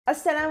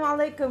Assalamu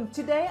alaikum.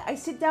 Today I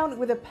sit down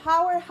with a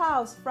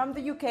powerhouse from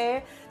the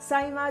UK,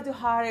 Saima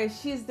Duhare.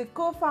 She's the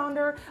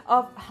co-founder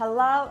of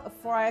Halal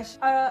Fresh,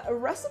 a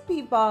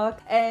recipe book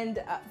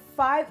and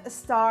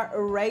 5-star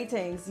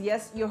ratings.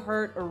 Yes, you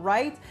heard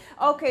right.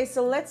 Okay,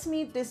 so let's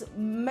meet this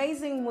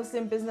amazing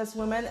Muslim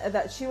businesswoman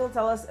that she will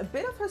tell us a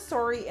bit of her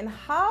story and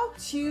how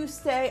to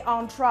stay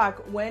on track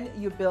when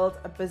you build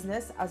a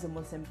business as a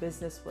Muslim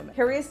businesswoman.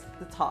 Here is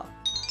the talk.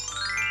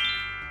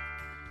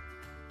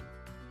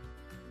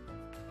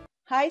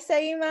 Hi,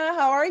 Saima.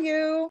 How are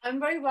you? I'm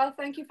very well,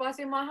 thank you,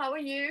 Fatima. How are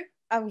you?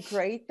 I'm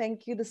great.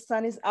 Thank you. The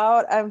sun is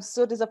out. I'm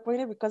so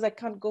disappointed because I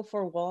can't go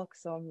for a walk.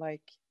 So I'm like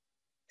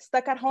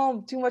stuck at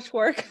home. Too much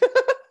work.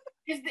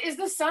 Is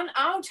the sun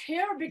out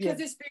here? Yeah.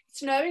 Because it's been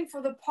snowing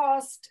for the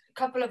past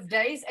couple of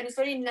days and it's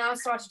only now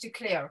started to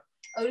clear.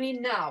 Only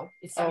now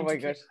it's Oh starting my to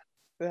clear.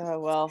 gosh.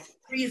 Well,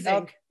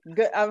 Freezing.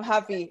 good. I'm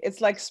happy. It's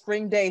like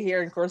spring day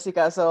here in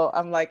Corsica. So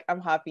I'm like,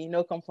 I'm happy.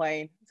 No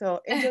complaint. So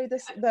enjoy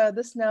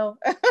the snow.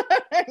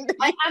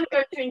 I am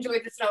going to enjoy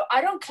the snow.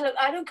 I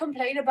don't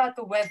complain about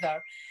the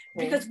weather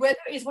Cool. because weather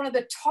is one of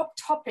the top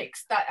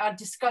topics that are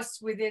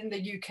discussed within the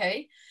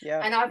UK.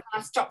 Yeah. And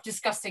I've stopped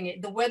discussing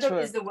it. The weather True.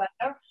 is the weather.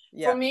 For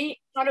Yeah. me,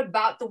 it's not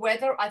about the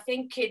weather. I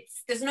think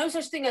there's no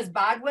such thing as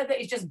bad weather.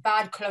 It's just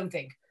bad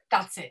clothing.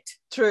 That's it.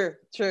 True.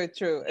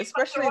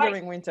 Especially Right,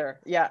 during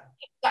winter. Yeah.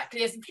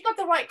 exactly. If you got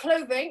the right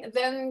clothing,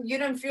 then you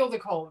don't feel the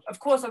cold. Of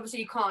course, obviously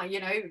you can't,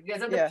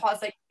 there's other Yeah.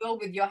 parts that you feel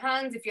with your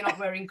hands if you're not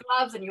wearing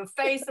gloves and your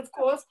face, of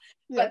course.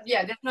 Yeah. But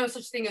yeah, there's no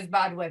such thing as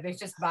bad weather. It's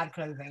just bad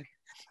clothing.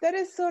 That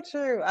is so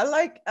true. I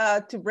like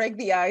to break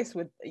the ice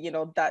with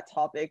that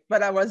topic,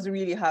 but I was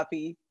really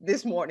happy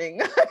this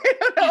morning.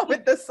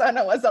 With the sun.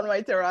 I was on my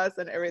terrace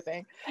and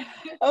everything.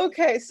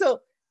 Okay, so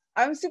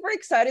I'm super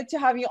excited to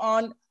have you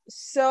on.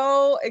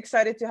 So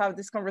excited to have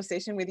this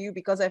conversation with you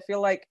because I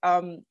feel like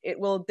it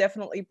will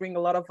definitely bring a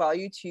lot of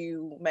value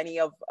to many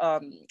of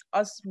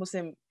us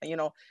Muslim,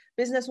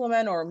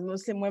 businesswomen or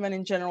Muslim women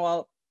in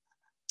general.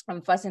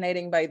 I'm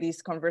fascinated by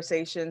these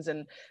conversations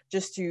and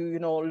just to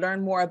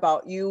learn more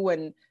about you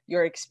and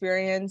your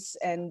experience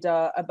and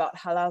about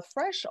Halal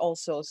Fresh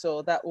also.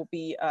 So that will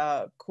be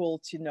cool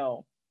to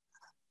know.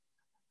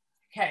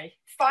 Okay,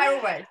 fire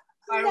away.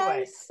 Fire away.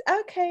 Nice.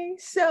 Okay,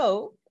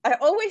 so I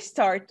always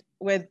start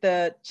with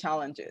the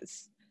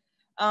challenges.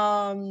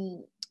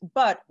 Um,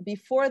 but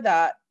before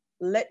that,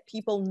 let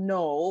people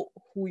know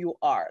who you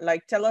are.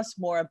 Like, tell us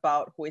more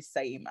about who is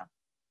Saima.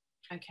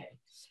 Okay.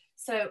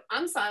 So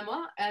I'm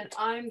Saima and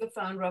I'm the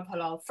founder of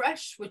Halal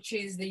Fresh, which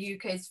is the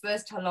UK's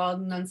first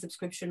halal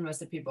non-subscription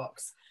recipe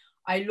box.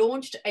 I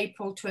launched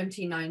April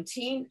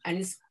 2019 and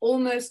it's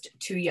almost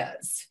 2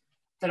 years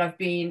that I've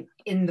been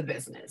in the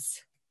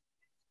business.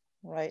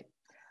 Right.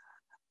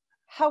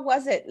 How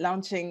was it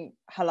launching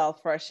Halal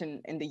Fresh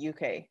in the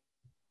UK?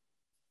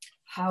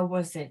 How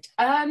was it?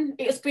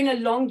 It's been a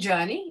long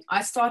journey.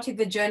 I started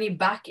the journey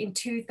back in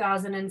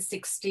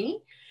 2016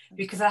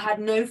 because I had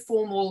no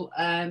formal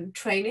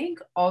training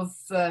of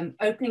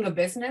opening a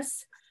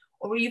business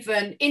or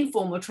even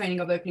informal training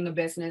of opening a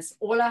business.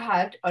 All I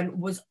had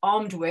was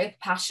armed with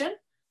passion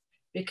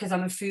because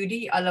I'm a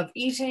foodie. I love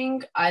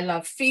eating, I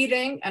love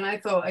feeding. And I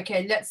thought,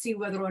 okay, let's see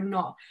whether or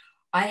not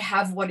I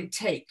have what it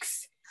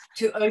takes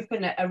to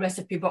open a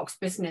recipe box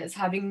business,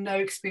 having no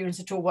experience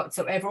at all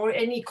whatsoever, or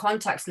any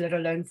contacts, let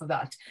alone for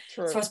that.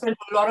 True. So I spent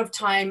a lot of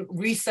time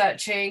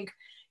researching,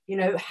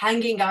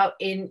 hanging out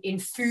in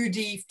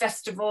foodie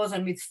festivals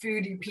and with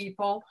foodie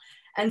people.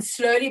 And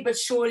slowly but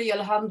surely,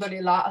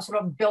 alhamdulillah, I sort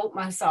of built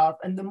myself.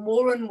 And the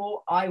more and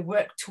more I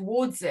worked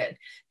towards it,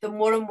 the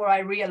more and more I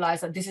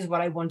realized that this is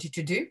what I wanted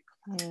to do.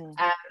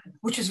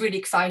 Which was really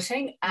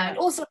exciting and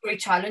also very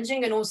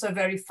challenging and also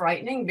very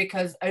frightening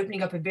because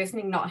opening up a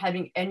business, not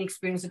having any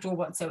experience at all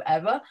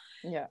whatsoever.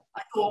 Yeah.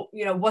 I thought,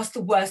 what's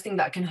the worst thing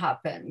that can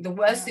happen? The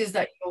worst is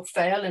that you'll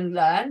fail and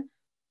learn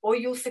or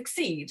you'll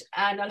succeed.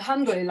 And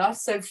alhamdulillah,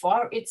 so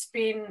far it's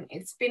been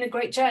a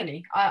great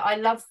journey. I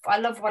love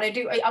what I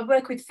do. I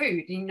work with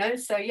food,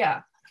 so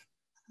yeah.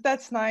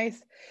 That's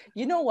nice.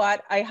 You know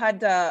what? I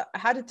had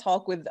a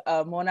talk with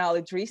Mona Al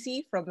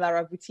Idrisi from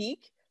Lara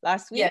Boutique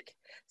last week. Yeah.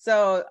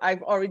 So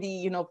I've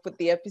already, put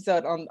the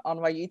episode on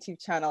my YouTube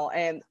channel.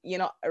 And,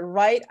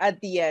 right at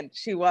the end,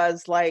 she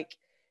was like,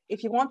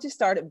 if you want to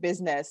start a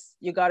business,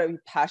 you got to be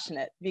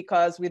passionate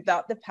because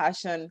without the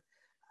passion,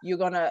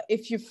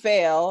 if you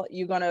fail,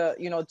 you're gonna,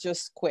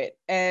 just quit.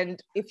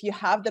 And if you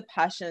have the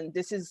passion,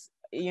 this is,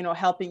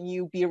 helping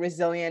you be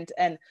resilient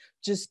and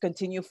just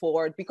continue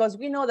forward because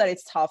we know that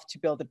it's tough to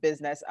build a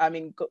business. I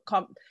mean,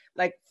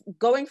 like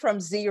going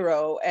from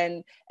zero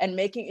and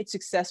making it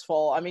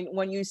successful. I mean,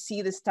 when you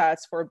see the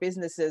stats for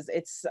businesses,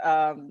 it's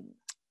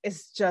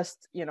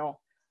just,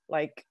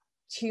 like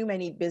too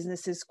many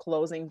businesses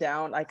closing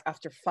down like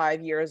after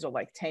 5 years or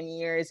like 10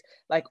 years,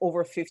 like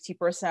over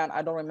 50%.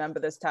 I don't remember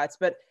the stats,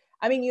 but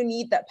I mean, you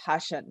need that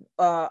passion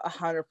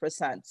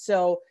 100%.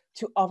 So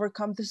to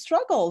overcome the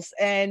struggles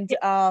and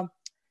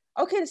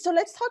okay, so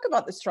let's talk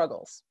about the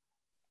struggles.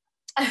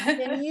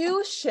 Can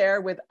you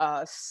share with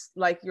us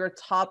like your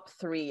top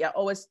three? I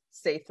always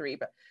say three,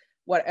 but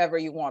whatever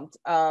you want,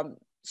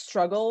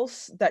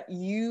 struggles that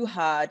you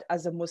had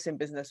as a Muslim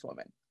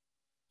businesswoman?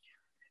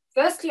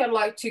 Firstly, I'd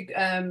like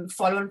to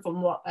follow on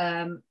from what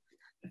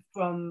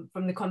from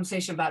the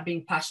conversation about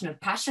being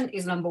passionate. Passion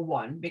is number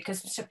one,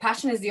 because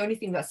passion is the only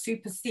thing that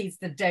supersedes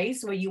the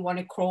days where you want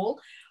to crawl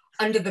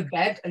under the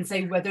bed and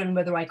say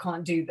whether I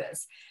can't do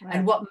this. Right.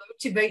 And what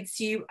motivates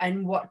you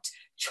and what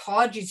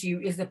charges you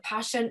is the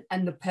passion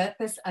and the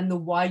purpose and the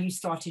why you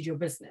started your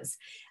business.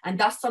 And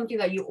that's something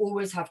that you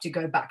always have to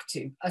go back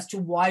to, as to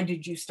why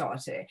did you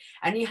start it.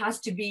 And it has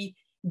to be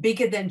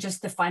bigger than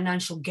just the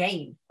financial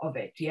gain of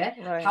it. Yeah.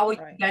 Right, how are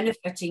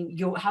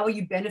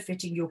you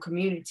benefiting your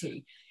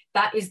community?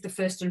 That is the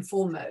first and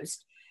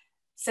foremost.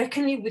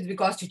 Secondly, with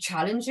regards to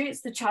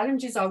challenges, the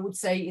challenges I would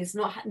say is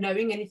not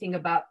knowing anything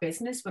about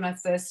business. When I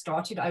first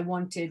started, I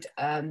wanted,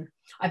 I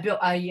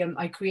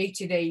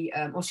created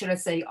or should I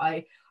say,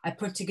 I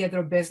put together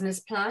a business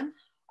plan.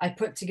 I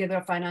put together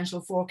a financial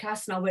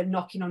forecast, and I went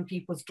knocking on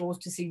people's doors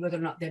to see whether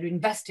or not they'd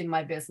invest in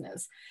my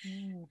business.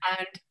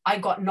 And I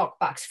got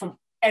knockbacks from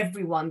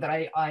everyone that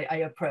I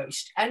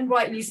approached, and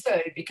rightly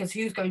so, because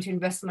who's going to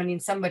invest money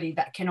in somebody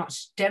that cannot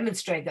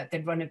demonstrate that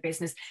they'd run a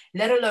business,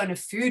 let alone a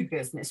food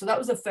business? So that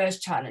was the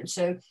first challenge.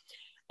 So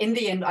in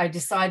the end, I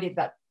decided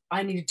that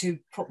I needed to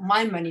put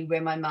my money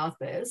where my mouth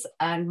is,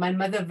 and my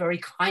mother very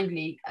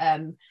kindly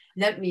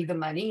lent me the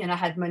money, and I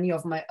had money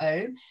of my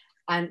own,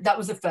 and that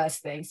was the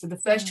first thing. So the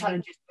first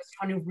challenge was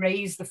trying to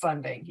raise the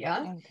funding.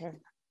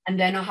 And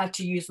then I had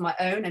to use my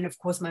own, and of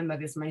course my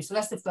mother's money. So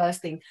that's the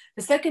first thing.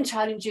 The second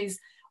challenge is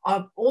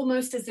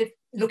almost as if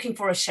looking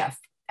for a chef.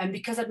 And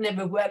because I'd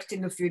never worked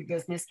in the food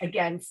business,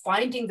 again,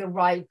 finding the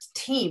right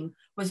team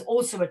was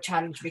also a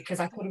challenge, because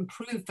I couldn't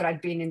prove that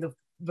I'd been in the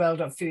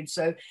world of food.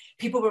 So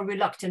people were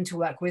reluctant to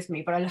work with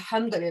me. But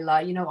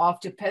alhamdulillah,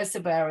 after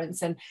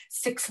perseverance, and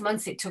 6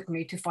 months it took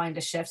me to find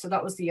a chef. So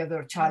that was the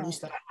other challenge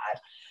that I had.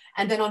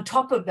 And then on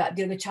top of that,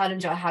 the other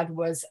challenge I had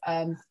was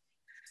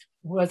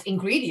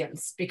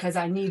ingredients, because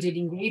I needed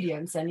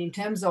ingredients. And in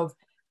terms of,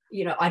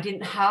 I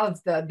didn't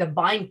have the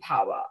buying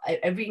power.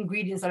 Every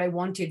ingredient that I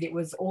wanted, it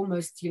was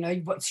almost,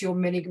 what's your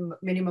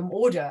minimum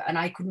order? And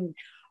I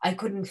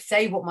couldn't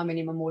say what my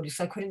minimum order is.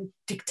 So I couldn't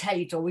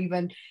dictate or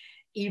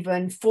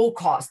even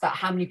forecast that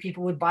how many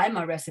people would buy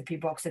my recipe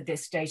box at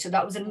this stage. So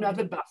that was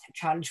another massive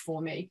challenge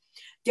for me.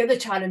 The other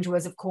challenge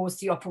was, of course,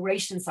 the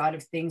operation side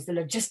of things, the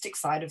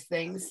logistics side of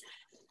things.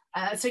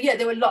 So yeah,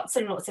 there were lots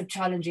and lots of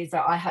challenges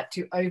that I had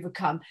to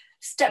overcome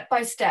step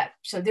by step.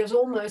 So there was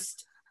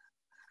almost,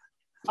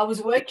 I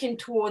was working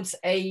towards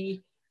a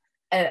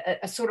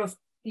sort of,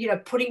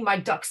 putting my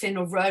ducks in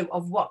a row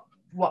of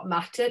what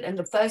mattered. And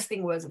the first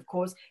thing was, of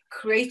course,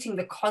 creating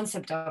the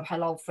concept of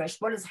Halal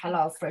Fresh. What does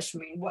Halal Fresh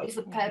mean? What is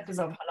the purpose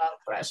of Halal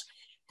Fresh?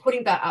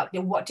 Putting that out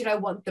there. What did I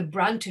want the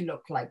brand to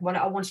look like? What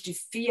I wanted to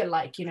feel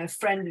like,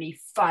 friendly,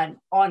 fun,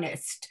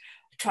 honest,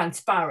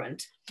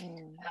 transparent.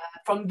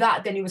 From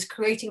that, then it was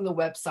creating the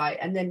website.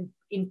 And then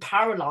in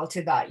parallel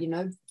to that,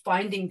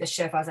 finding the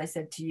chef, as I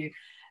said to you.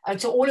 And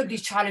so all of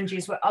these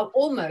challenges were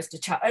almost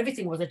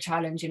everything was a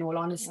challenge, in all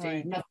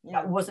honesty.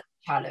 That wasn't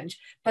a challenge,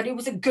 but it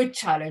was a good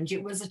challenge.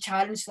 It was a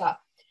challenge that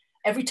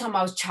every time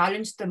I was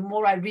challenged, the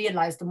more I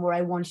realized, the more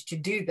I wanted to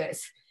do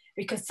this.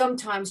 Because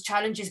sometimes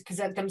challenges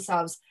present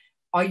themselves.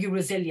 Are you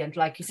resilient,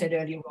 like you said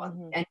earlier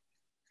on? And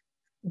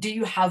do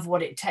you have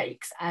what it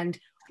takes? And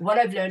what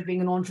I've learned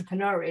being an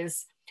entrepreneur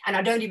is, and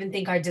I don't even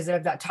think I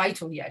deserve that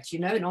title yet,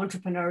 an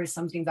entrepreneur is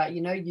something that,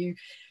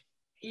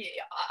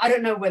 I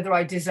don't know whether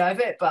I deserve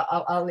it, but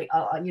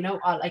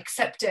I'll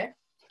accept it.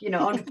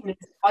 Entrepreneurs,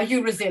 are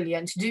you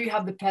resilient? Do you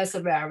have the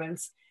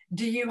perseverance?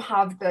 Do you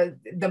have the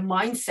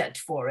mindset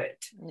for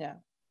it? Yeah.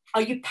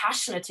 Are you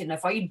passionate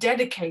enough? Are you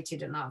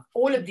dedicated enough?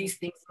 All of these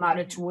things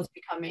matter towards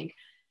becoming,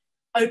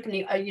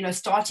 opening,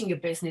 starting a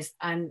business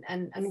and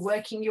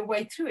working your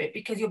way through it,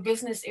 because your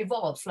business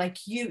evolves, like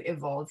you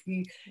evolve.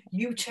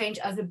 You change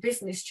as the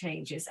business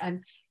changes,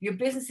 and your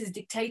business is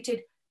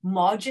dictated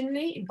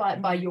marginally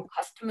by your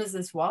customers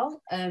as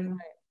well.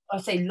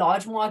 I'd say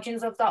large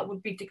margins of that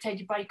would be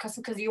dictated by your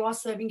customers, because you are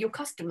serving your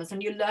customers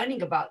and you're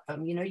learning about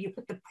them. You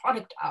put the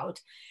product out,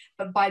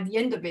 but by the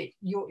end of it,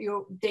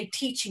 they're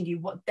teaching you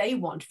what they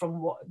want from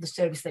what the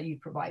service that you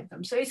provide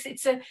them. So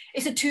it's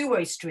a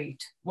two-way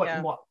street. What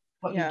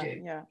you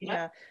do.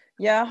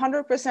 Yeah,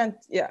 100%.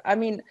 Yeah, I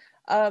mean,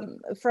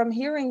 from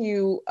hearing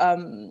you,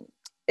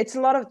 it's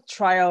a lot of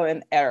trial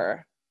and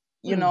error.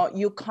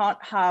 You can't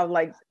have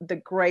like the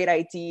great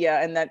idea,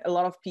 and that a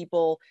lot of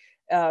people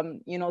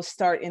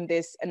start in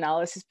this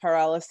analysis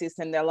paralysis,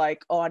 and they're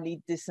like, oh, I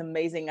need this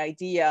amazing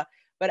idea,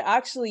 but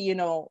actually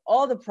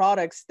all the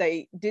products,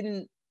 they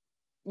didn't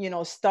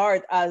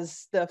start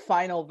as the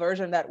final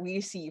version that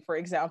we see, for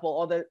example,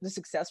 or the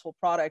successful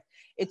product.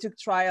 It took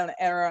trial and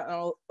error,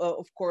 and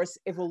of course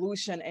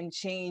evolution and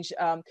change,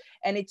 and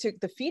it took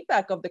the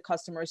feedback of the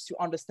customers to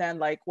understand,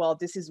 like, well,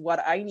 this is what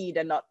I need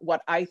and not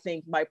what I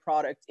think my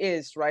product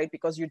is, right?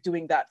 Because you're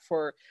doing that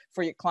for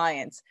your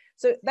clients.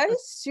 So that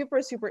is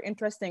super, super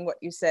interesting what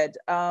you said.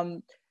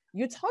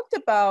 You talked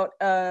about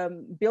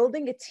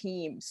building a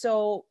team.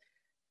 So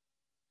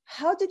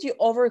how did you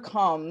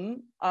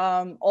overcome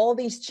all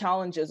these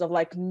challenges of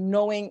like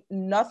knowing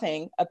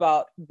nothing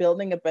about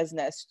building a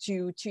business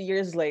to 2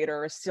 years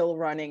later still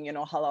running, you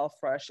know, Halal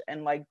Fresh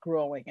and like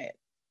growing it?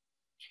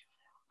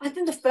 I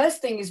think the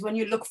first thing is when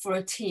you look for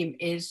a team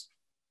is,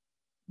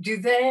 do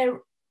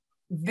their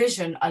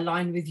vision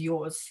align with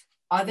yours?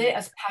 Are they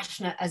as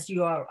passionate as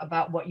you are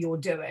about what you're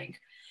doing?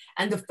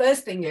 And the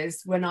first thing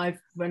is when I've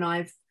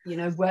you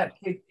know, worked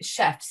with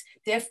chefs,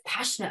 they're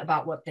passionate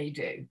about what they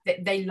do.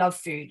 They love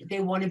food.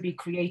 They want to be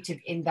creative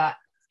in that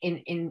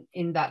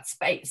in that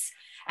space.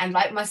 And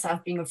like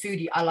myself, being a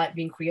foodie, I like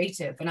being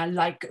creative, and I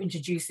like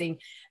introducing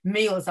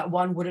meals that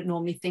one wouldn't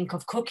normally think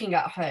of cooking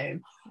at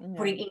home,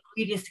 putting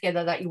ingredients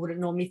together that you wouldn't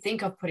normally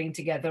think of putting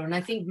together. And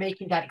I think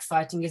making that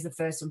exciting is the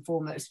first and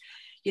foremost.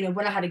 You know,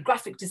 when I had a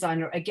graphic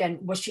designer, again,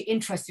 was she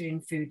interested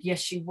in food? Yes,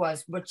 she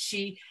was.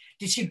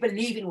 Did she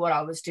believe in what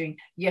I was doing?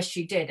 Yes,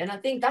 she did. And I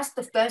think that's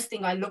the first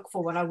thing I look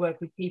for when I work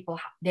with people.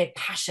 Their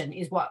passion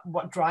is what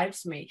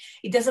drives me.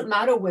 It doesn't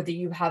matter whether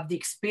you have the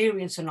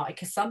experience or not,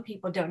 because some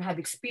people don't have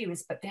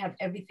experience, but they have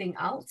everything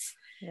else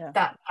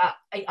that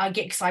I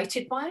get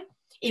excited by.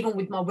 Even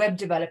with my web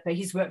developer,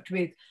 he's worked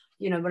with,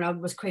 you know, when I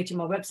was creating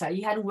my website,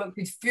 he hadn't worked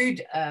with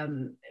food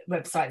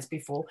websites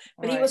before,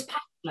 but he was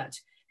passionate.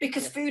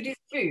 Because food is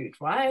food,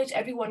 right?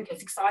 Everyone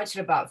gets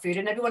excited about food,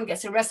 and everyone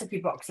gets a recipe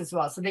box as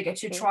well. So they get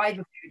to try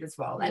the food as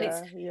well. And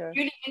it's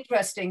really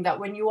interesting that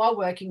when you are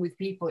working with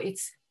people,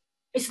 it's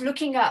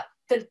looking at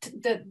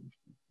the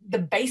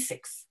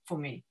basics for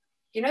me.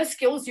 You know,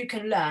 skills you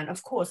can learn,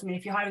 of course. I mean,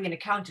 if you're hiring an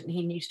accountant,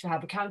 he needs to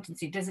have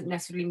accountancy. It doesn't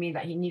necessarily mean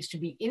that he needs to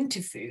be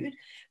into food,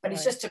 but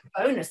it's just a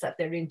bonus that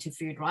they're into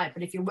food, right?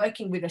 But if you're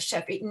working with a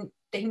chef,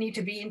 they need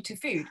to be into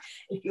food.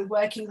 If you're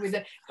working with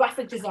a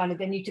graphic designer,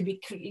 they need to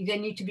be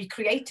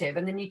creative,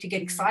 and they need to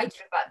get excited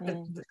about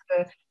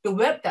the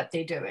work that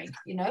they're doing,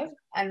 you know?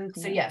 And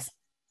so, yes.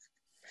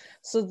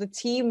 So the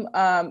team,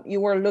 you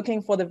were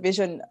looking for the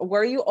vision.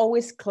 Were you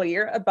always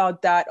clear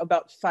about that,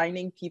 about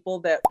finding people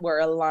that were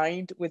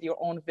aligned with your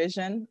own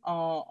vision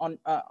for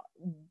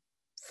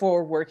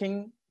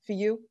working for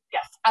you?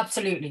 Yes,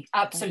 absolutely.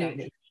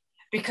 Absolutely. Okay.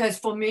 Because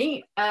for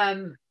me,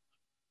 when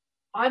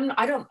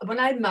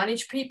I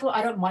manage people,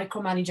 I don't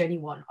micromanage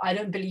anyone. I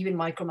don't believe in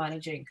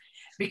micromanaging.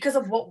 Because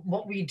of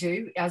what we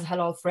do as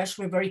Halal Fresh,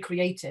 we're very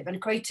creative,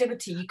 and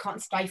creativity, you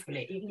can't stifle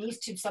it. It needs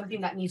to be something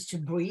that needs to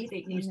breathe.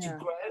 It needs to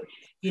grow.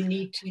 You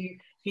need to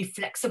be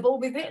flexible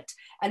with it.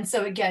 And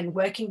so again,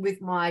 working with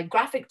my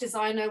graphic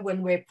designer,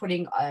 when we're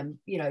putting,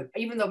 you know,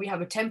 even though we have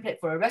a template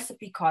for a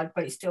recipe card,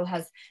 but it still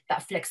has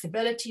that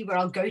flexibility where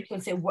I'll go to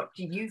and say, what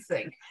do you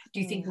think?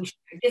 Do you think we should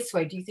do it this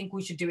way? Do you think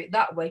we should do it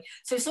that way?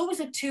 So it's always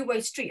a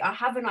two-way street. I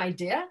have an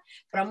idea,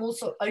 but I'm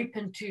also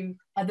open to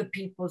other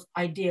people's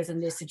ideas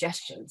and their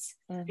suggestions,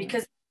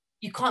 because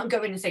you can't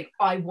go in and say,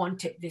 I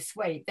want it this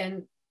way.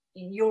 Then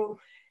you're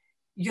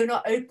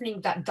not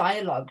opening that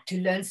dialogue to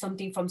learn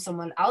something from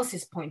someone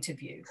else's point of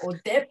view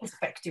or their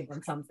perspective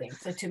on something.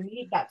 So to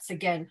me, that's,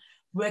 again,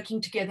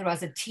 working together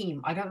as a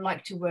team. I don't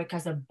like to work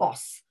as a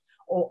boss,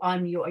 or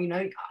I'm your, you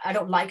know, I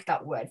don't like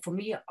that word. For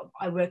me,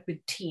 I work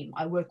with team.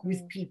 I work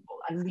with people,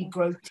 and we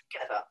grow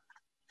together.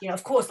 You know,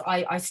 of course,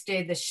 I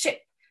steer the ship,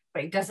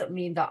 but it doesn't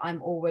mean that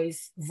I'm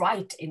always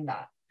right in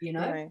that, you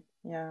know?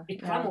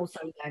 Because I'm also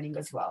learning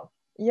as well.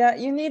 Yeah,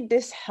 you need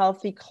this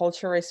healthy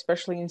culture,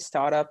 especially in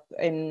startup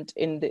and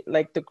in the,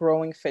 like the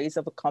growing phase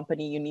of a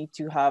company. You need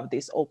to have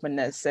this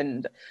openness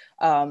and,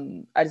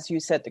 as you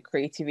said, the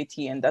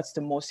creativity, and that's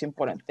the most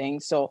important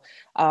thing. So,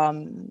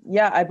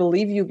 yeah, I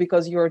believe you,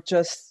 because you're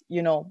just,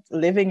 you know,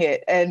 living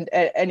it, and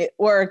it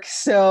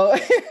works. So,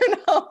 you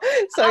know,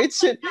 so it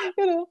should,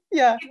 you know,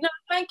 No,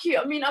 thank you.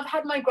 I mean, I've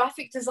had my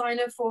graphic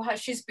designer for her.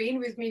 She's been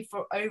with me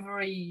for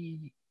over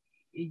a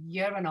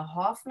year and a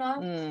half now.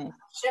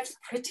 Chefs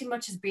pretty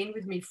much has been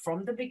with me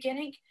from the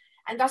beginning,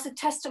 and that's a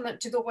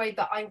testament to the way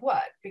that I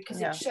work, because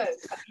it shows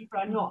that people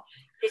are not,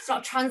 it's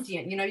not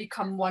transient, you know, you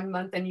come 1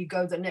 month and you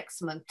go the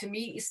next month. To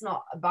me, it's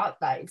not about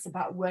that. It's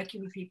about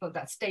working with people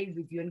that stay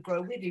with you and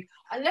grow with you,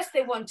 unless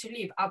they want to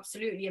leave,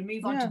 absolutely, and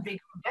move on to bigger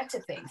and better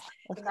things.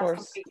 Of and course.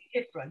 That's completely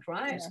different,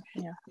 right?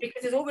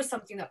 Because there's always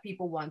something that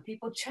people want.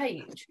 People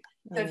change.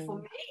 So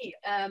for me,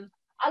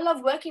 I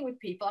love working with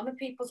people. I'm a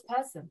people's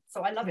person,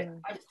 so I love it.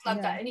 I just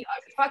love that.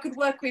 If I could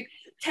work with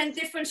 10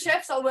 different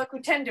chefs, I'll work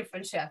with 10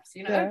 different chefs,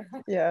 you know?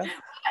 When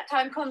that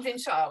time comes,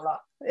 inshallah.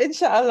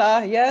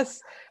 Inshallah,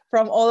 yes,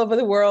 from all over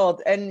the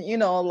world. And, you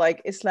know, like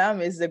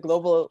Islam is a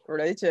global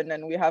religion,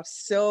 and we have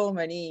so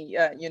many,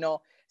 you know,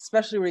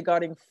 especially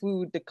regarding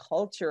food, the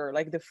culture,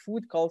 like the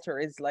food culture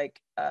is like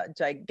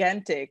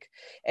gigantic,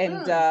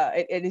 and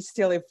it is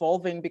still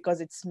evolving because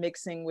it's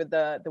mixing with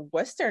the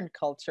Western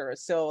culture.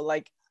 So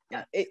like,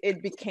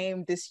 it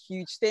became this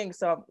huge thing.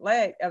 So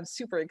I'm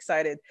super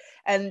excited.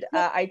 And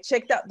I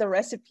checked out the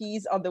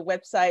recipes on the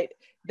website.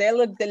 They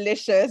look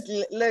delicious.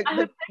 Look,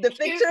 the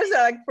pictures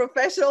are like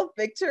professional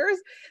pictures.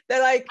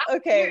 They're like,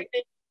 okay,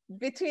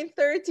 between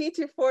 30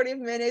 to 40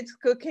 minutes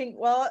cooking.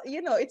 Well,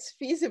 you know, it's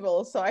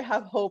feasible. So I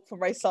have hope for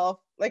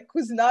myself, like,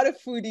 who's not a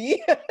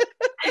foodie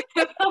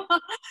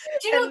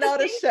and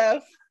not a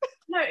chef.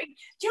 No, do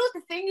you know what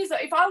the thing is?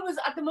 That if I was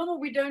at the moment,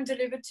 we don't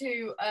deliver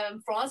to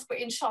France, but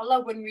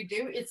inshallah, when we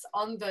do, it's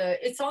on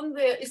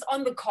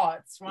the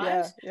cards,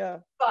 right? Yeah.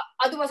 But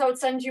otherwise, I would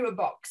send you a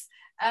box.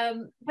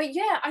 But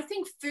yeah, I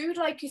think food,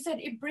 like you said,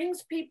 it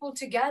brings people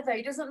together.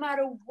 It doesn't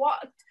matter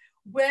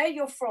where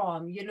you're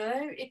from, you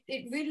know,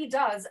 it really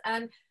does.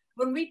 And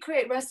when we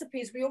create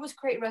recipes, we always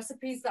create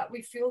recipes that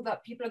we feel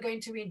that people are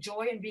going to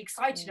enjoy and be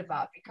excited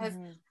about, because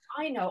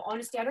I know,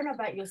 honestly, I don't know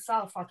about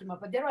yourself, Fatima,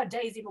 but there are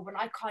days even when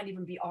I can't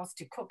even be asked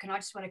to cook, and I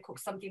just want to cook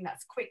something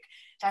that's quick,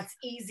 that's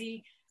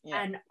easy,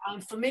 and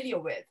I'm familiar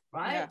with,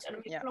 right? And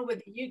I don't know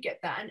whether you get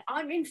that. And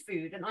I'm in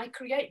food, and I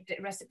create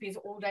recipes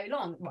all day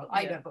long. Well,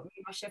 I don't, but me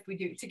and my chef, we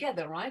do it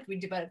together, right? We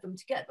develop them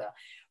together.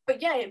 But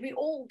yeah, we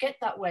all get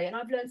that way. And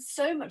I've learned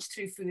so much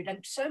through food,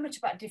 and so much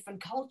about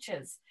different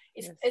cultures.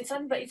 It's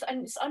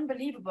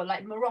unbelievable.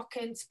 Like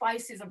Moroccan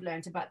spices, I've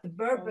learned about the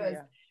Berbers,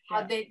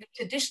 how the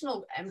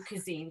traditional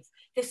cuisines.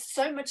 There's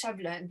so much I've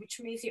learned, which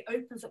means it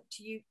opens up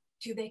to you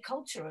to their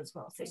culture as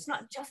well. So it's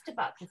not just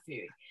about the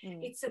food.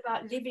 It's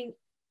about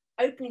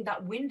opening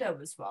that window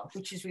as well,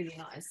 which is really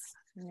nice.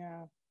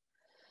 Yeah,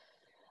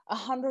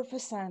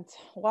 100%.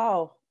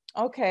 Wow.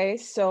 Okay,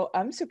 so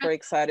I'm super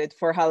excited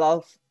for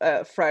Halal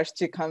Fresh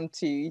to come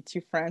to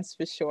France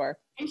for sure.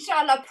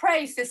 Inshallah,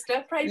 pray,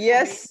 sister, pray.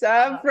 Yes,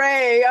 for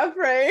me. I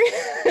pray.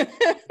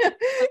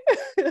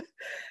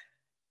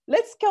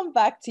 Let's come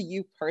back to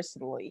you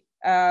personally.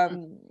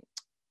 And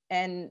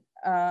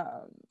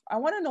I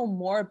want to know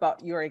more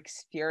about your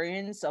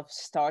experience of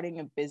starting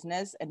a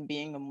business and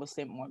being a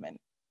Muslim woman.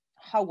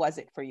 How was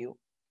it for you?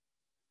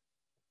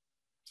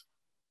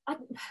 I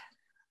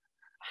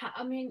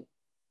mean,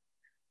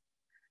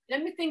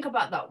 let me think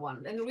about that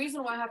one. And the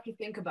reason why I have to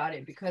think about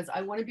it, because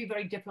I want to be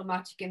very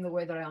diplomatic in the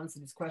way that I answer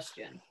this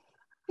question.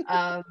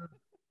 Or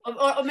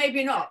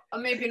maybe not. Or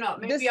maybe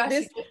not. Maybe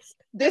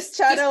this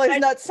channel is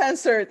not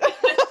censored.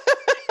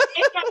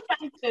 It's not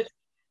censored.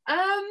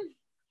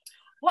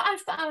 What I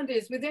found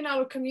is within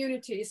our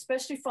community,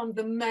 especially from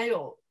the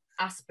male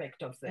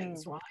aspect of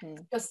things, right?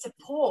 The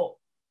support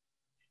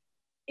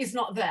is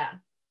not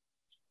there.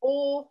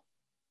 Or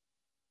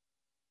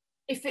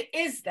if it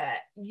is there,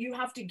 you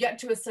have to get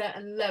to a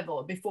certain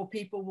level before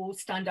people will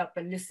stand up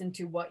and listen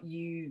to what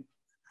you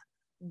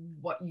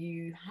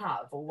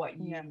have, or how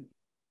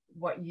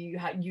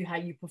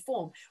you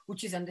perform,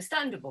 which is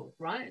understandable,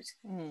 right?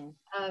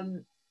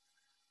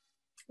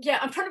 Yeah,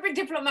 I'm trying to be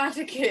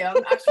diplomatic here.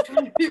 I'm actually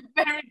trying to be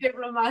very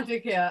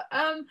diplomatic here.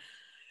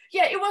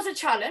 Yeah, it was a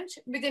challenge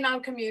within our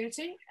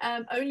community,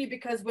 only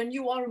because when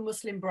you are a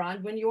Muslim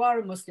brand, when you are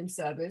a Muslim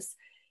service,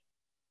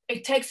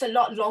 it takes a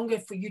lot longer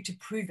for you to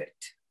prove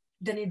it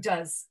than it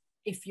does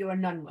if you're a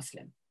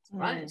non-Muslim,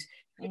 right?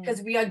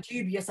 Because we are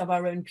dubious of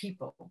our own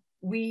people.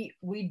 We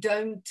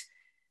don't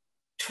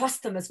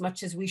trust them as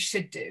much as we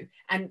should do.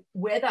 And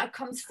where that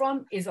comes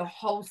from is a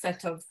whole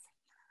set of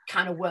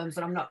can of worms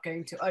that I'm not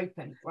going to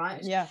open,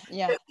 right? Yeah.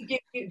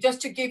 Just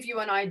to give you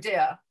an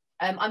idea,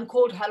 I'm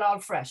called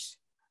Halal Fresh.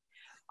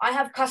 I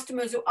have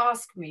customers who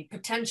ask me,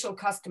 potential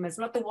customers,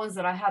 not the ones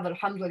that I have,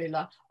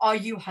 alhamdulillah, are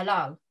you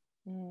halal?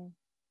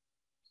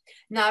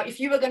 Now, if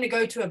you were going to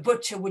go to a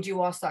butcher, would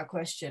you ask that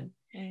question?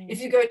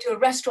 If you go to a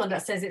restaurant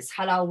that says it's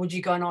halal, would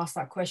you go and ask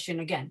that question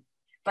again?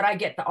 But I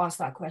get to ask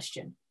that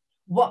question.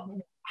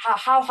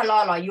 How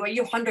halal are you? Are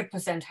you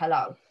 100%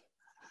 halal?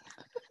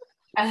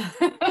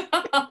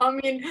 I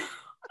mean,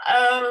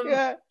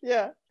 I'm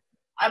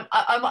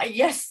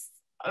yes.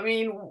 I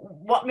mean,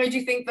 what made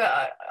you think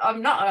that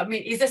I'm not? I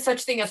mean, is there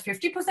such thing as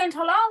 50%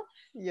 halal?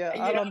 Yeah,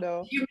 I don't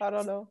know.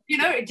 You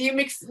know, do you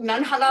mix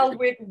non-halal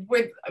with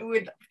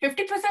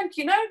 50%?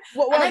 You know.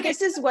 Well,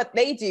 this is what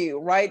they do,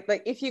 right?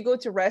 Like if you go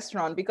to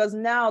restaurant, because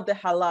now the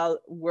halal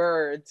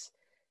word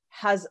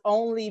has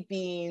only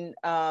been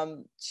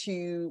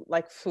to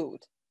like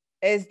food.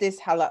 Is this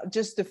halal?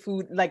 Just the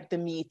food, like the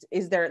meat?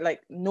 Is there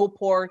like no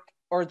pork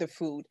or the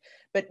food?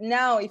 But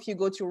now, if you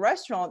go to a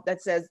restaurant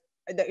that says,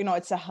 you know,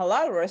 it's a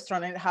halal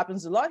restaurant, and it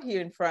happens a lot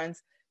here in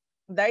France,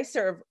 they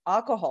serve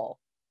alcohol,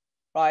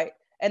 right?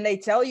 And they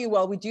tell you,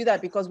 well, we do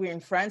that because we're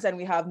in France and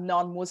we have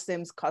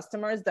non-Muslims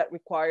customers that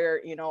require,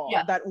 you know,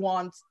 that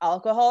want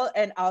alcohol,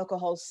 and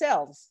alcohol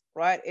sells,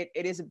 right?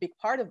 It is a big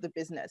part of the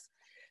business.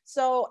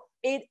 So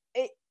it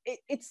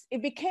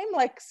became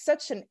like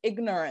such an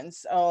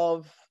ignorance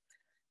of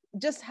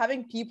just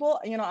having people,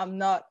 you know, I'm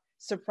not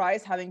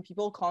surprised having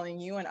people calling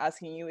you and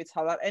asking you it's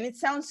halal, and it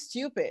sounds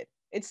stupid.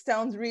 It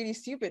sounds really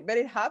stupid, but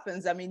it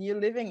happens. I mean, you're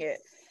living it.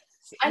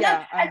 And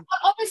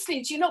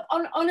honestly, do you know,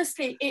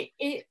 honestly,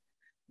 it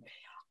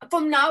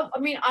from now, I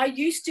mean, I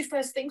used to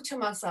first think to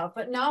myself,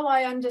 but now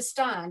I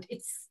understand.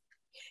 It's,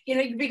 you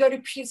know, we go to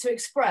Pizza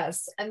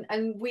Express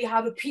and we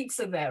have a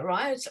pizza there,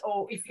 right?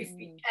 Or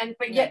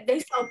but yet they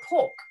sell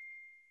pork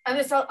and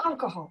they sell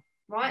alcohol.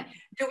 Right?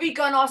 Do we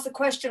go and ask the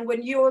question,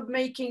 when you're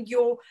making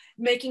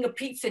a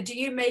pizza, do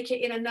you make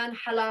it in a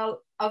non-halal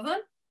oven?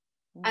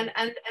 and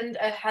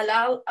a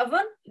halal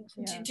oven.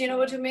 Do you know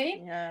what I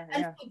mean?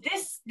 And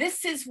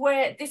this is what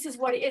it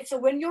is. So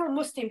when you're a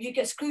Muslim, you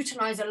get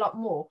scrutinized a lot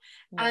more.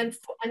 And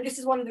this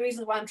is one of the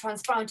reasons why I'm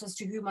transparent as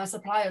to who my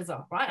suppliers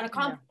are, right? And I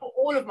can't put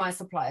all of my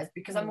suppliers,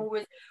 because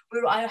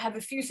I have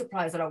a few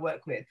suppliers that I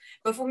work with.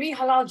 But for me,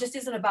 halal just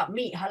isn't about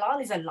meat.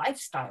 Halal is a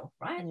lifestyle,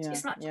 right?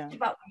 It's not just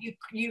about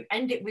you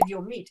end it with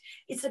your meat.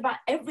 It's about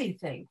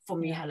everything for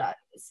me, halal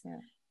is.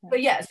 But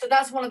so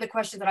that's one of the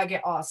questions that I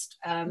get asked.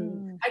 I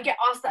get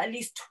asked that at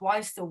least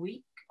twice a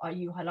week. Are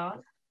you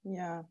halal?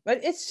 Yeah,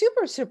 but it's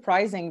super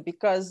surprising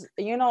because,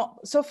 you know,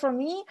 so for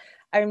me,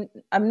 I'm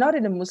not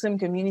in a Muslim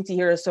community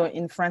here, so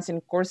in France,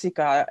 in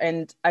Corsica,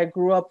 and I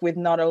grew up with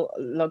not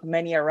like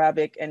many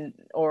Arabic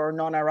or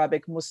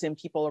non-Arabic Muslim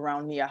people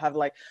around me. I have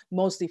like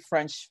mostly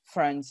French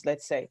friends,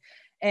 let's say,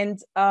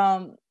 and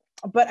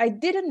but I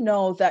didn't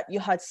know that you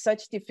had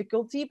such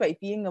difficulty by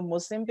being a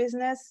Muslim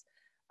business.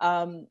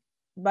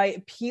 By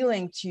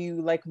appealing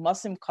to like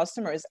Muslim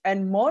customers.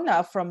 And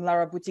Mona from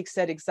Lara Boutique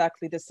said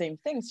exactly the same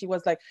thing. She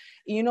was like,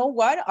 you know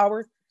what?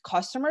 Our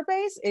customer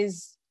base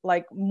is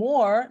like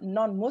more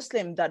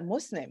non-Muslim than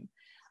Muslim.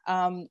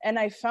 And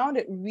I found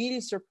it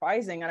really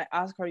surprising. And I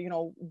asked her, you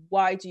know,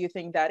 why do you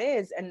think that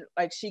is? And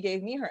like, she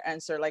gave me her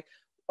answer, like,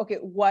 okay,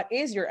 what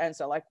is your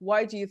answer? Like,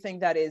 why do you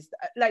think that is?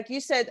 Like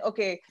you said,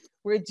 okay,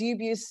 we're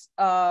dubious,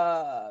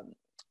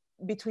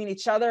 between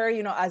each other,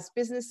 you know, as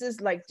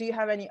businesses. Like, do you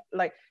have any,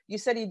 like you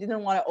said you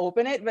didn't want to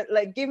open it, but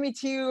like give me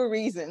 2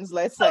 reasons,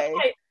 let's say.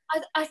 Okay.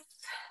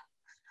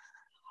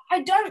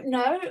 I don't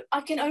know. I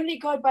can only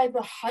go by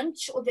the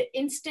hunch or the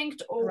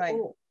instinct or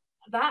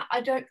that.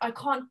 I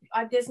can't,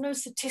 there's no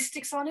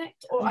statistics on it,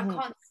 or I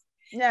can't,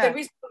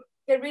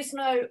 there is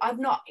no, I've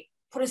not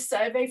put a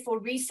survey for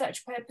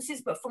research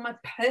purposes, but for my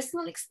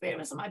personal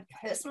experience and my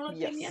personal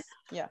opinion,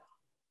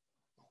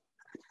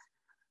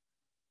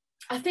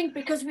 I think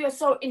because we are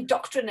so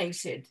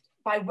indoctrinated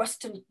by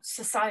Western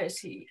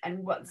society and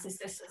what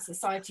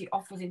society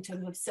offers in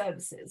terms of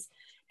services,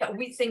 that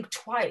we think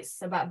twice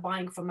about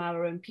buying from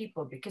our own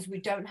people, because we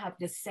don't have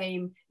the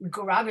same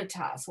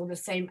gravitas or the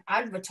same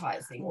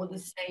advertising or the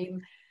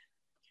same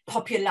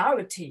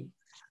popularity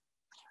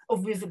or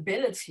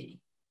visibility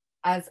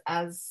as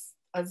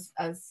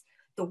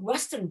the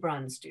Western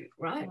brands do,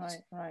 right?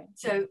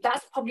 So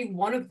that's probably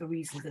one of the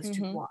reasons as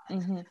to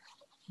why.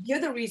 The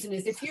other reason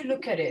is, if you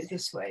look at it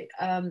this way,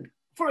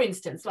 for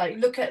instance, like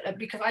look at,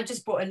 because I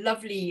just bought a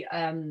lovely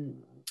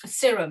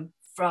serum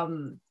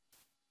from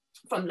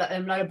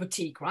La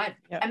Boutique, right?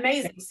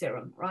 Amazing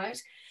serum,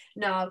 right?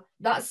 Now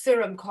that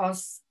serum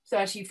costs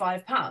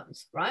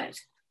 £35, right?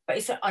 But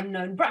it's an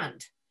unknown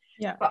brand.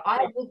 But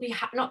I will be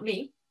not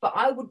me, but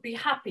I would be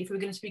happy, if we're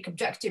going to speak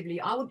objectively,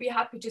 I would be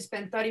happy to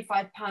spend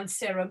 £35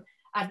 serum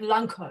at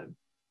Lancome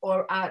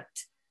or at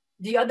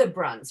the other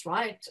brands,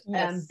 right?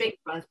 Big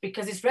brands,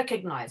 because it's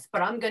recognized.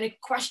 But I'm going to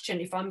question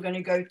if I'm going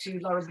to go to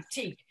Laura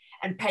Boutique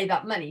and pay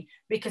that money,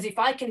 because if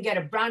I can get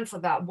a brand for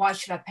that, why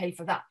should I pay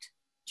for that?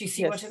 Do you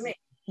see what I mean?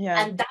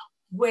 And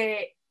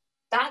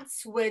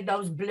that's where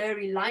those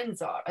blurry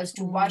lines are as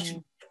to why should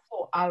we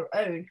support our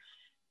own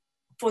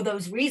for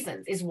those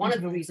reasons. Is one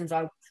of the reasons,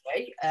 I would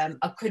say.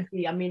 I could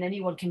be, I mean,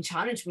 anyone can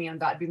challenge me on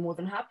that. I'd be more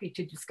than happy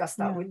to discuss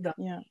that with them,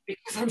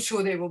 because I'm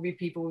sure there will be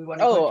people who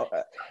want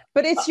to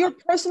but it's your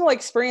personal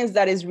experience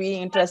that is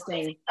really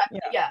interesting.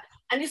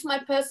 And it's my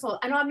personal,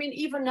 and I mean,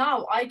 even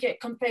now I get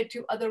compared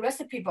to other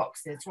recipe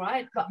boxes,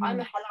 right? But I'm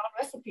a halal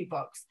recipe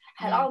box.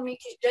 Halal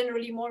meat is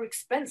generally more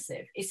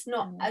expensive. It's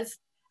not as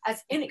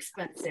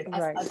inexpensive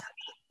as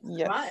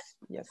right?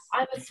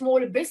 I'm a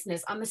smaller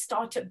business. I'm a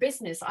startup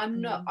business.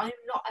 I'm not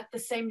at the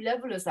same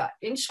level as that.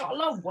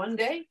 Inshallah, one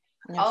day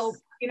I'll,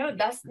 you know,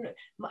 that's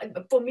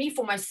for me,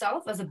 for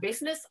myself as a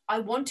business, I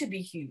want to be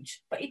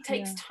huge, but it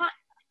takes time.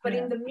 But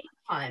in the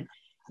meantime,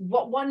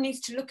 what one needs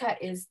to look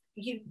at is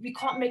we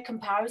can't make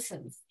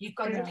comparisons. You've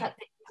got to look at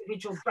the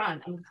individual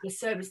brand and the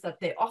service that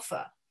they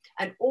offer,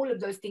 and all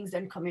of those things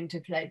then come into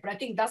play. But I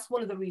think that's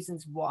one of the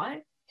reasons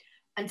why.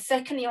 And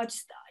secondly, I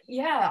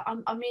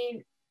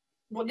mean,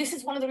 well, this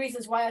is one of the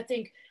reasons why I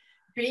think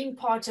being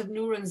part of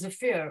Noor and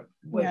Zafir,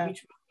 which we're going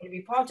to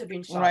be part of,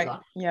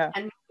 inshallah, and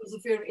Noor and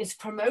Zafir is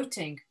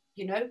promoting,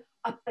 you know,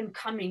 up and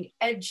coming,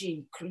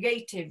 edgy,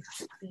 creative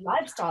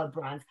lifestyle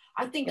brands.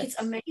 I think it's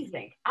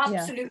amazing,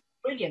 absolutely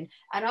brilliant,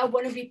 and I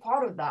want to be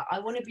part of that. I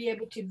want to be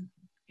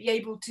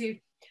able to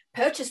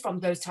purchase from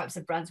those types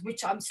of brands,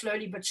 which I'm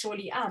slowly but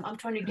surely am. I'm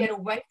trying to get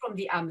away from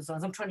the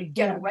Amazons. I'm trying to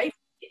get away from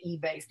the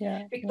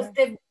eBays, because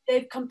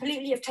they've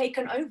completely have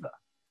taken over.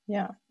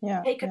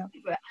 Taken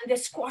over, and they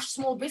squash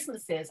small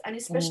businesses, and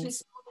especially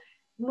small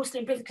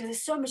Muslim business, because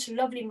there's so much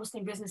lovely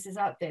Muslim businesses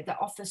out there that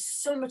offer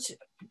so much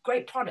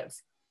great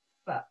products.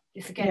 But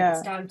it's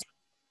down to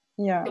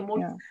the more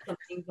you want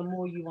something, the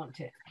more you want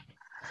it.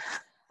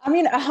 I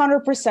mean,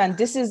 100%.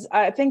 This is,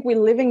 I think we're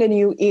living a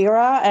new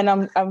era,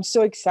 and I'm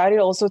so excited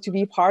also to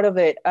be part of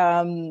it.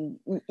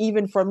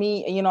 Even for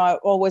me, you know, I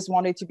always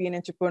wanted to be an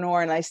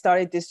entrepreneur, and I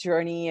started this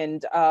journey,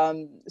 and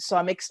so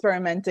I'm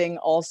experimenting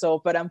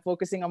also, but I'm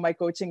focusing on my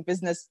coaching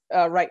business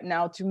right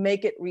now to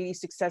make it really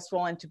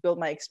successful and to build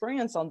my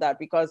experience on that,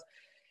 because,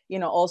 you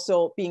know,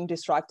 also being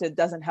distracted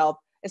doesn't help,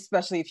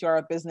 especially if you're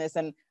a business.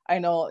 And I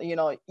know, you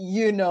know,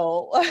 you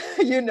know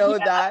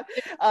Yeah.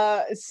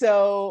 that.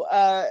 So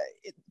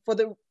for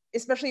the,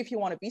 especially if you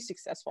want to be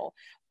successful.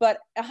 But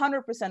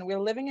 100%, we're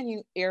living in a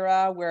new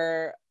era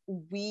where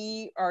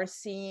we are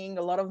seeing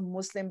a lot of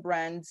Muslim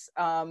brands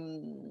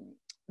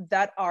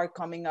that are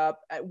coming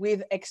up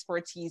with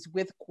expertise,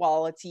 with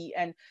quality.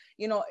 And,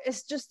 you know,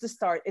 it's just the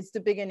start, it's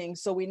the beginning.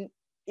 So it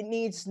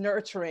needs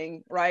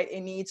nurturing, right?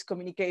 It needs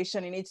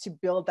communication. It needs to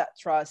build that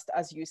trust,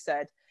 as you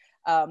said.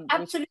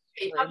 Absolutely,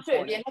 absolutely.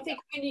 Important. And I think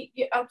we need,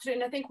 yeah,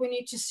 absolutely. And I think we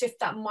need to shift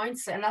that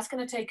mindset, and that's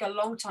going to take a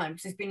long time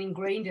because it's been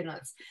ingrained in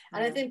us.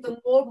 And I think the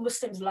more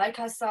Muslims like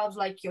ourselves,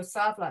 like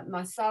yourself, like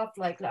myself,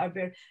 like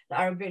Arabic,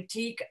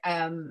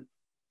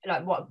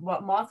 like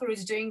what Martha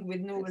is doing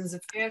with Noor and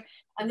Zafir,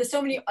 and there's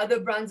so many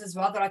other brands as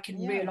well that I can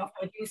reel off.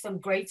 I do some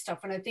great stuff,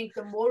 and I think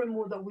the more and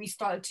more that we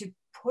start to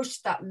push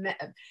that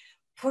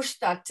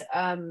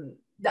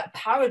that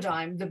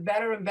paradigm, the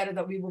better and better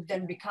that we will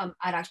then become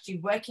at actually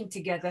working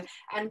together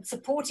and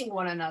supporting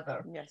one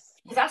another. Yes,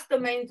 that's the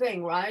main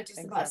thing, right? It's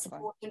exactly.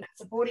 about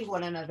supporting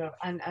one another,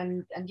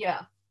 and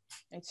yeah,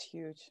 it's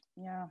huge.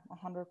 Yeah,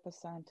 100%.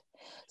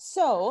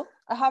 So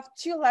I have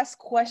two last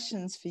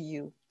questions for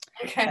you.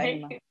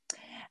 okay.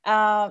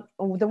 The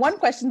one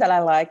question that I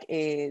like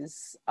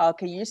is,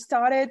 okay, you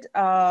started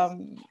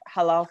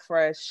Halal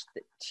Fresh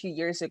 2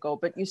 years ago,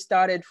 but you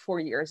started 4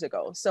 years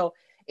ago. So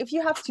if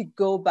you have to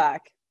go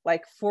back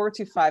like 4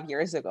 to 5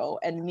 years ago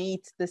and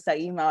meet the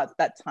Saima at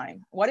that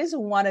time, what is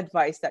one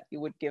advice that you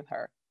would give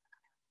her?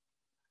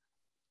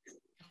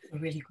 A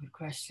really good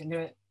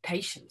question.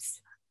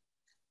 Patience.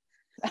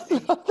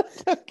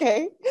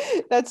 Okay,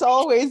 that's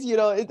always,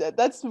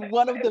 that's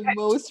one of the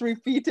most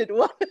repeated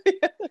ones.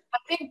 I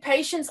think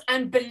patience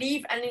and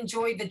believe and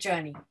enjoy the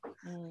journey.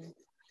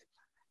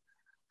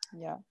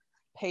 Yeah,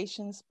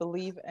 patience,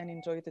 believe, and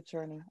enjoy the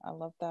journey. I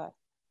love that.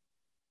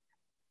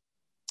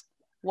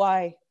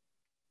 Why?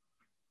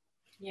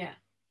 Yeah.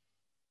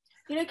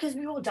 Because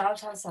we all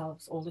doubt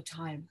ourselves all the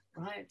time,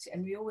 right?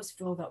 And we always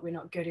feel that we're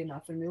not good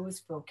enough, and we always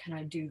feel, can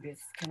I do this?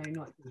 Can I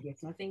not do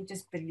this? And I think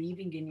just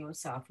believing in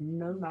yourself,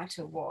 no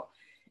matter what,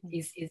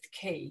 is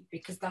key,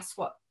 because that's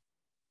what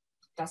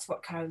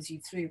carries you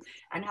through.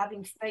 And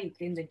having faith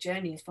in the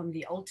journey is from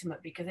the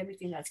ultimate, because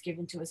everything that's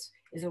given to us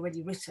is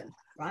already written,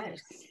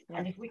 right? Yeah.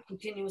 And if we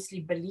continuously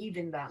believe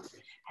in that,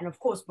 and of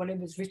course,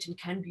 whatever is written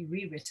can be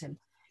rewritten,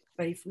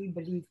 but if we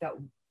believe that,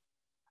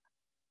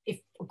 if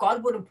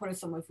God wouldn't put us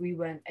somewhere if we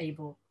weren't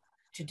able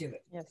to do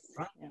it, yes,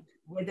 right?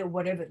 Yeah.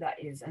 Whatever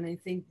that is. And I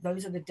think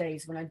those are the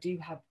days when I do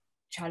have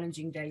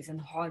challenging days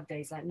and hard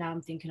days. Like now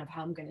I'm thinking of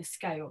how I'm going to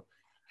scale,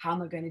 how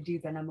am I going to do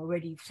that? And I'm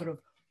already sort of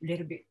a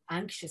little bit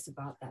anxious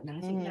about that. And then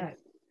I think, no,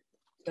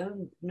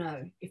 don't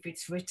know. If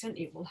it's written,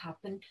 it will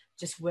happen.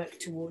 Just work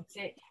towards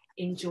it.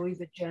 Enjoy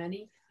the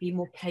journey. Be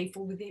more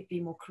playful with it.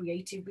 Be more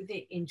creative with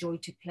it. Enjoy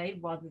to play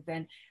rather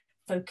than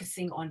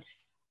focusing on,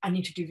 I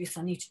need to do this,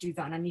 I need to do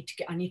that, and I need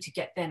to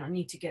get there, and I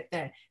need to get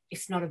there.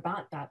 It's not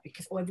about that,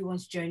 because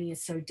everyone's journey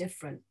is so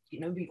different.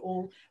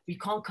 We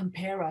can't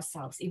compare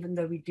ourselves, even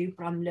though we do,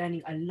 but I'm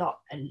learning a lot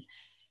and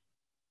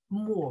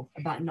more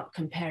about not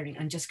comparing,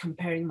 and just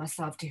comparing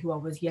myself to who I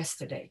was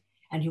yesterday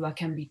and who I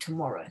can be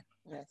tomorrow.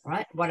 Yes.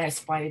 Right? What I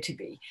aspire to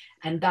be.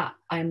 And that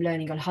I'm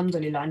learning,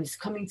 alhamdulillah, and it's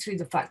coming through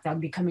the fact that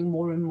I'm becoming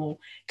more and more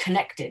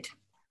connected.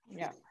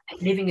 Yeah.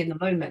 Living in the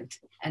moment,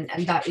 and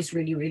that is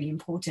really, really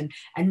important,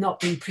 and not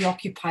being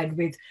preoccupied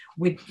with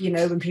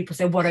when people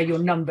say, what are your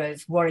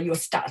numbers, what are your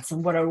stats,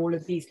 and what are all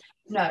of these?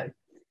 No,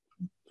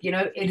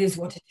 it is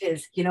what it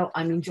is.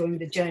 I'm enjoying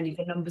the journey.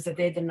 The numbers are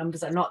there, the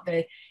numbers are not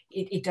there,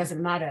 it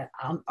doesn't matter.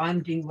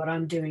 I'm doing what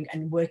I'm doing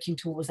and working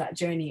towards that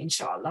journey,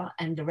 inshallah,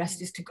 and the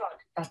rest is to God.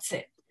 That's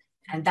it.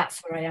 And that's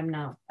where I am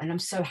now. And I'm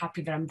so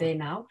happy that I'm there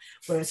now.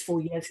 Whereas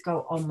 4 years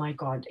ago, oh my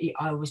God,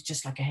 I was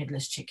just like a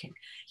headless chicken.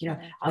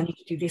 I need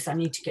to do this, I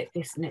need to get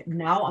this. And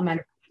now I'm at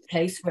a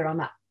place where I'm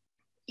at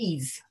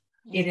ease.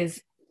 It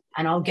is,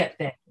 and I'll get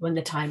there when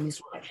the time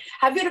is right.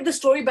 Have you heard the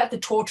story about the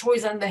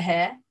tortoise and the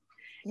hare?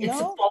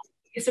 No.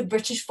 It's a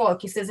British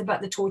folk. He says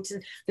about the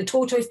tortoise. The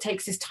tortoise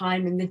takes his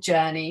time in the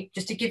journey,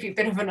 just to give you a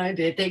bit of an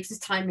idea. It takes his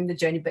time in the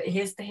journey, but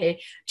here's the hare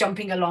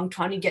jumping along,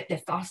 trying to get there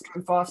faster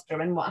and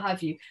faster and what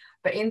have you.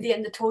 But in the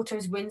end, the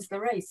tortoise wins the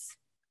race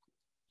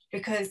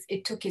because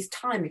it took his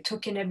time. It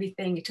took in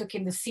everything. It took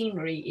in the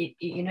scenery.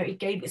 It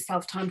gave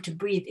itself time to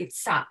breathe. It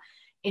sat,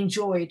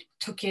 enjoyed,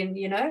 took in,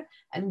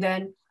 and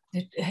then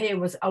the hare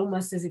was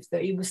almost as if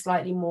he was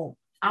slightly more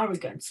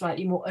arrogant,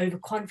 slightly more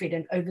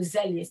overconfident,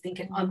 overzealous,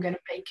 thinking, I'm going to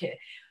make it.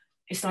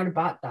 It's not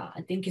about that.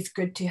 I think it's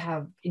good to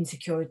have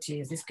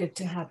insecurities. It's good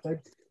to have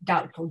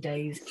doubtful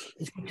days.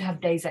 It's good to have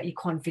days that you're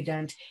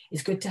confident.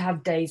 It's good to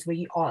have days where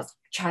you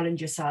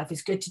challenge yourself.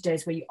 It's good to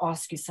days where you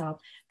ask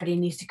yourself, but it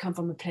needs to come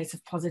from a place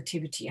of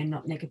positivity and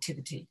not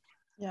negativity.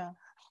 Yeah.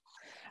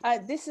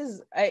 This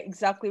is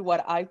exactly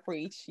what I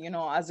preach,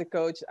 as a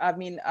coach. I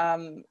mean,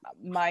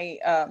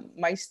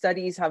 my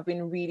studies have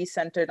been really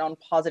centered on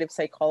positive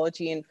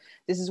psychology, and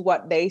this is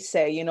what they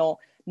say,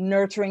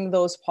 nurturing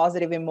those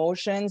positive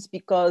emotions,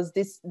 because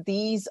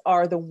these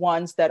are the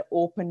ones that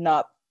open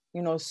up,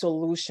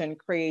 solution,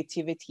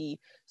 creativity,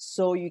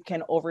 so you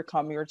can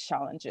overcome your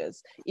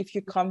challenges. If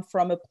you come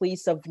from a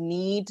place of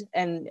need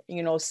and,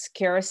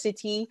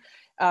 scarcity,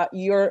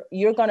 you're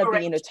going to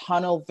be in a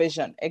tunnel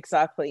vision.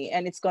 Exactly.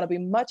 And it's going to be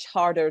much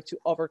harder to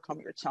overcome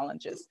your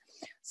challenges.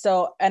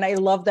 So, and I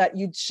love that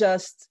you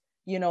just,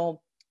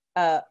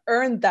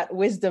 earned that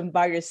wisdom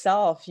by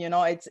yourself.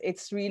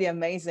 It's really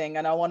amazing.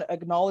 And I want to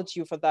acknowledge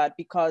you for that,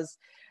 because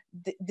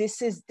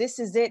this is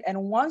it.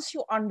 And once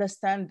you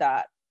understand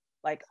that,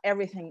 like,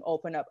 everything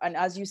open up. And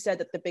as you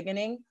said at the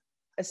beginning,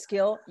 a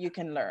skill you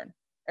can learn.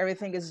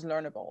 Everything is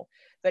learnable.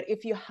 But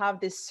if you have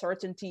this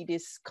certainty,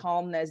 this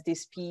calmness,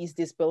 this peace,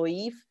 this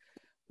belief,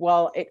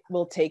 well, it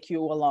will take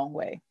you a long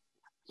way.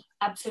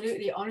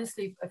 Absolutely.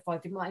 Honestly,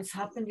 Fatima, it's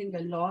happened in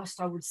the last,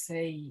 I would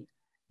say,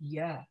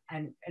 year.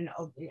 And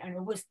I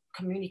was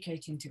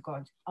communicating to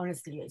God.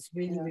 Honestly, it's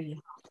really, really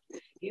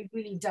hard. It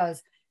really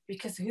does.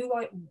 Because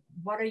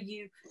what are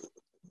you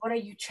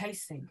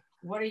chasing?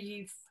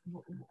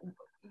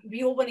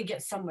 We all want to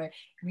get somewhere.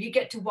 You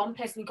get to one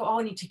place and you go, oh,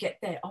 I need to get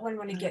there. Oh, I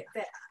want to get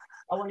there.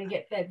 I want to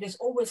get there. There's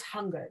always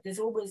hunger. There's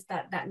always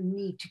that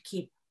need to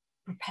keep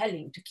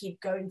propelling, to keep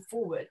going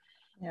forward.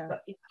 Yeah.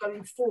 But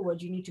going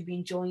forward, you need to be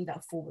enjoying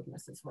that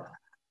forwardness as well.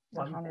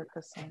 100%.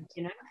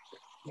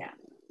 Yeah.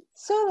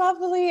 So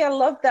lovely. I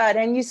love that.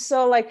 And you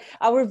saw, like,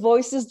 our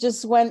voices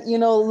just went,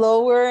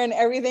 lower and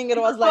everything.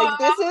 It was like,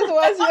 this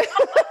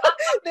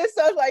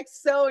was like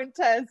so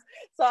intense.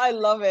 So I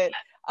love it.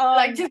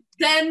 Like just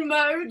Zen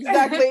mode.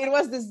 Exactly. It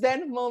was the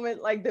Zen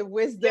moment, like the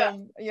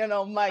wisdom,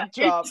 mic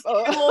drop.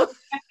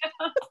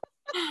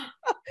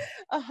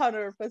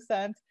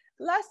 100%.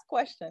 Last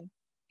question.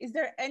 Is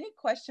there any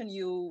question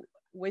you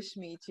wish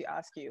me to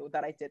ask you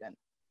that I didn't?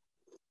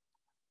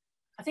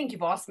 I think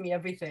you've asked me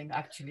everything,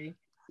 actually.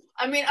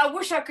 I mean, I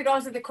wish I could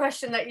answer the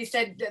question that you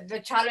said, the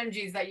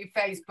challenges that you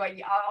face, but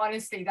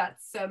honestly,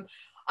 that's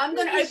I'm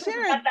going to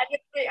open that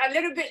a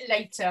little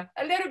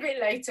bit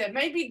later,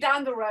 maybe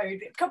down the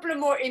road, a couple of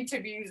more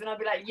interviews, and I'll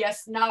be like,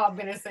 yes, now I'm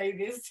going to say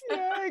this.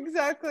 Yeah,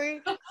 exactly.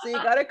 So you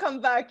got to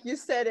come back. You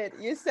said it.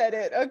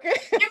 Okay.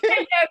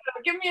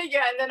 Give me a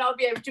year, and then I'll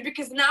be able to,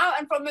 because now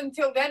and from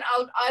until then,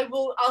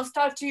 I'll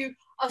start to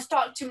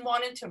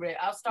monitor it.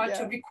 I'll start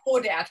to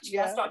record it, actually.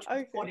 Yeah. I'll start to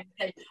record it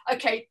and say,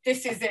 okay,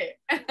 this is it.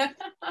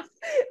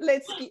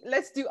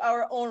 Let's do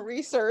our own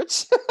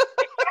research.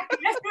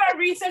 Let's do our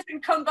research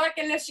and come back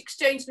and let's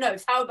exchange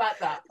notes. How about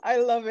that? I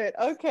love it.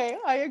 Okay,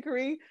 I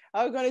agree.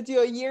 I'm going to do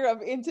a year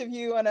of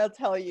interview and I'll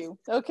tell you.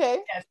 Okay?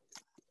 Yes.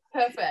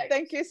 Perfect.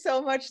 Thank you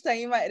so much,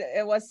 Saima.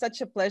 It was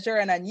such a pleasure,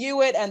 and I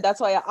knew it. And that's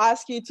why I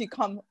asked you to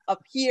come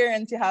up here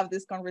and to have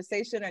this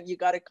conversation, and you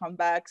got to come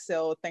back.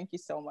 So thank you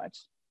so much.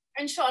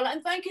 Inshallah.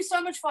 And thank you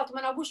so much, Fatima.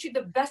 And I wish you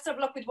the best of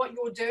luck with what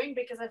you're doing,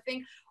 because I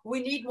think we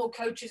need more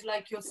coaches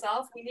like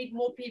yourself. We need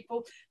more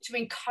people to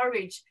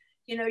encourage,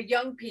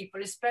 young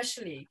people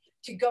especially,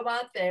 to go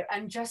out there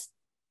and just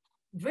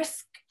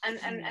risk and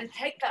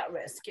take that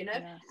risk,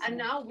 And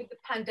now with the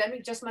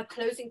pandemic, just my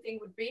closing thing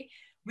would be,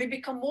 we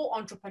become more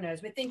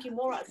entrepreneurs. We're thinking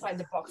more outside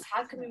the box.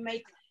 How can we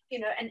make,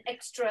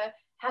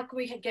 how can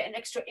we get an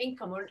extra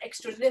income or an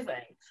extra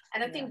living?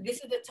 And I think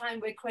this is the time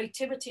where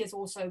creativity has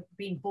also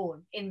been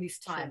born in this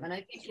time. And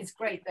I think it's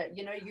great that,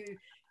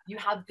 you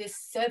have this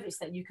service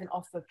that you can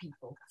offer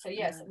people. So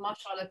yes,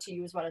 mashallah to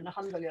you as well, and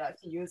alhamdulillah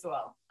to you as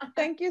well.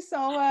 Thank you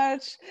so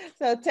much.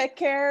 So take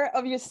care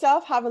of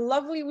yourself. Have a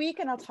lovely week,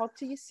 and I'll talk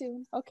to you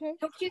soon. Okay?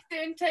 Talk to you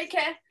soon. Take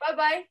care.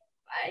 Bye-bye.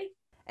 Bye.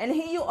 And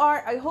here you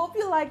are. I hope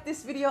you liked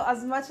this video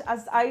as much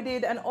as I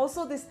did, and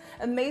also this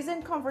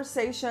amazing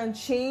conversation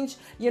changed,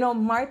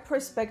 my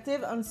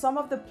perspective on some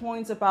of the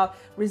points about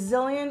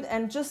resilient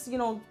and just,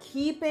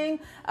 keeping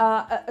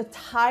a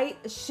tight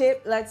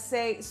ship, let's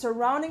say,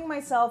 surrounding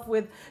myself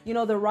with,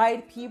 the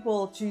right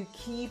people to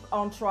keep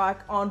on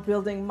track on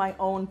building my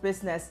own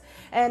business.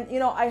 And,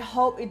 I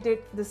hope it did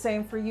the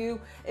same for you.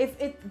 If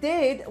it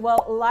did,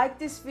 well, like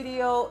this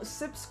video,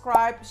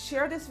 subscribe,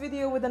 share this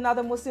video with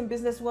another Muslim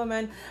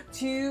businesswoman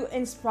to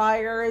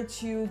inspire,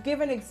 to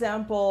give an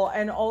example,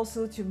 and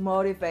also to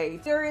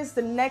motivate. Here is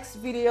the next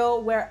video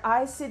where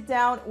I sit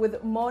down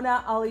with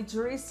Mona Ali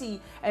Jurisi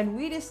and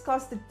we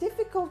discuss the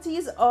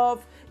difficulties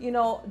of,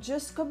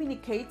 just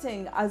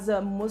communicating as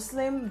a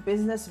Muslim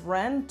business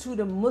brand to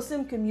the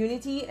Muslim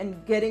community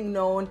and getting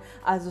known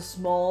as a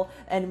small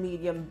and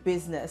medium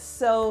business.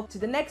 So to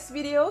the next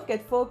video,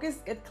 get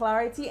focused, get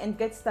clarity, and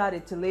get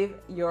started to live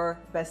your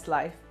best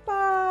life. Bye.